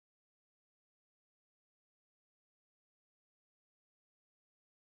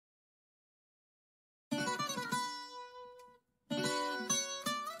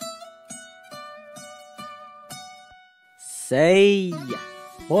Say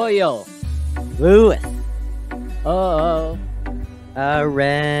Boyle. Lewis. Oh.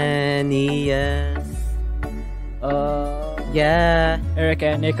 Arrhenius. Yeah. Eric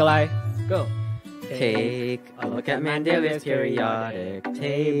and Nikolai. Go. Take a look at Mendeleev's periodic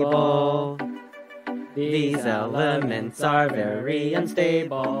table. These elements are very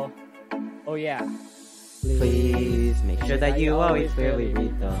unstable. Oh yeah. Please make sure that you always clearly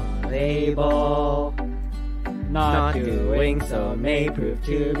read the label. Not doing so may prove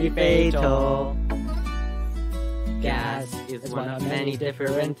to be fatal. Gas is one of many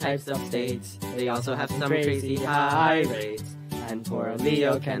different types of states. They also have some crazy high rates. And poor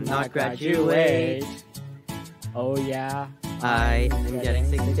Leo cannot graduate. Oh yeah. I am getting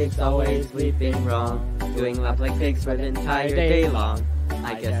 66, always bleeping wrong. Doing laps like pigs for the entire day long.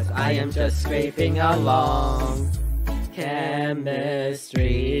 I guess I am just scraping along.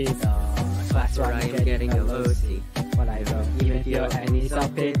 Chemistry, the class where I am getting a low C. But I don't even feel any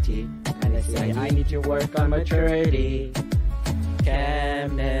self-pity. And they say I need to work on maturity.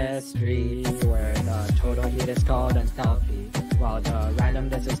 Chemistry, where the total heat is called enthalpy, while the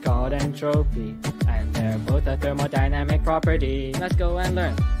randomness is called entropy. And they're both a thermodynamic property. Let's go and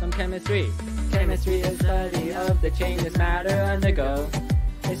learn some chemistry. Chemistry is study of the changes matter undergo.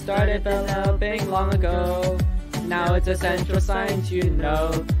 It started developing long ago. Now it's essential science, you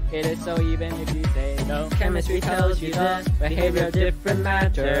know. It is so even if you say no. Chemistry tells you the behavior of different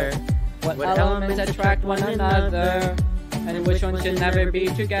matter. What elements attract one another, and which ones should never be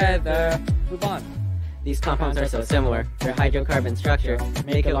together. Move on. These compounds are so similar. Their hydrocarbon structure,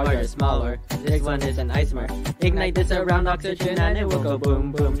 make it larger, smaller. This one is an isomer. Ignite this around oxygen and it will go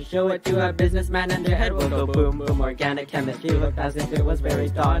boom boom. Show it to a businessman and their head will go boom boom. Organic chemistry looked as if it was very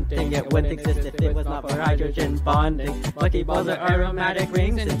daunting. It wouldn't exist if it was not for hydrogen bonding. Lucky balls are aromatic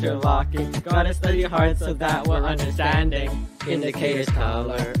rings interlocking. Gotta study hard so that we're understanding. Indicator's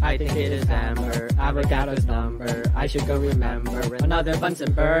color, I think it is amber. Avogadro's number, I should go remember. Another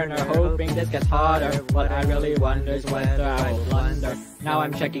Bunsen burner, hoping this gets hotter. What I really wonder is whether I will blunder. Now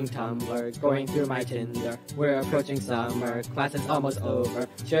I'm checking Tumblr, going through my Tinder. We're approaching summer, class is almost over.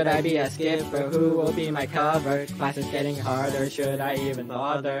 Should I be a skipper? Who will be my cover? Class is getting harder, should I even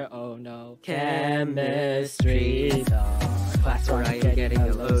bother? Oh no. Chemistry, the class where I am getting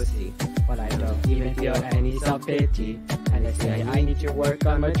a low C. But I don't even feel any self-pity. And they say I need to work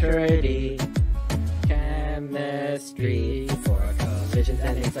on maturity. Chemistry, for collisions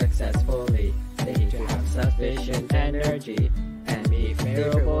ending successfully. They need to have sufficient energy and be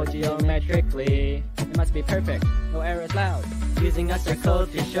favorable geometrically. It must be perfect, no errors allowed. Using a circle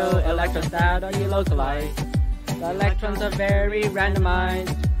to show electrons that are delocalized. The electrons are very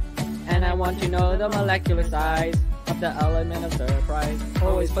randomized, and I want to know the molecular size of the element of surprise.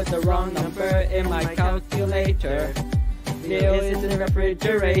 Always put the wrong number in my calculator. Leo is in the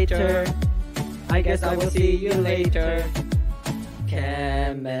refrigerator. I guess I will see you later.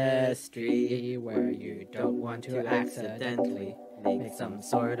 Chemistry, where you don't want to accidentally make some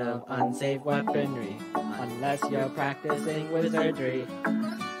sort of unsafe weaponry, unless you're practicing wizardry.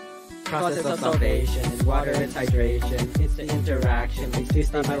 Process of salvation is water, it's hydration. It's the interaction leads to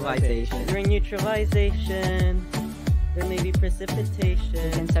stabilization. During neutralization, there may be precipitation.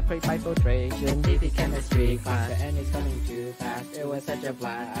 You can separate by filtration. AP chemistry class. The end is coming too fast. It was such a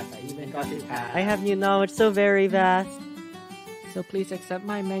blast. I even got to pass. I have new knowledge so very vast. So please accept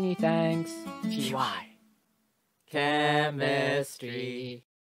my many thanks. GY. Chemistry.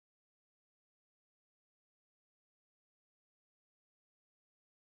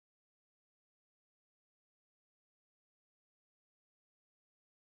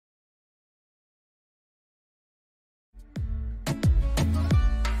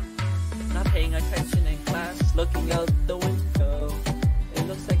 Not paying attention in class, looking out the window. It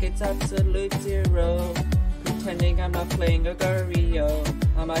looks like it's absolute zero. Pretending I'm not playing a Gario.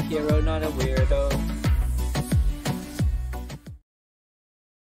 I'm a hero, not a weirdo.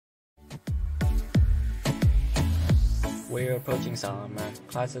 We're approaching summer,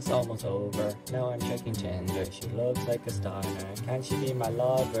 class is almost over. Now I'm checking Tinder, she looks like a stunner. Can she be my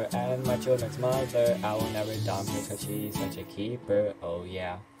lover and my children's mother? I will never dump her cause she's such a keeper, oh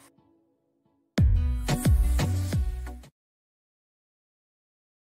yeah.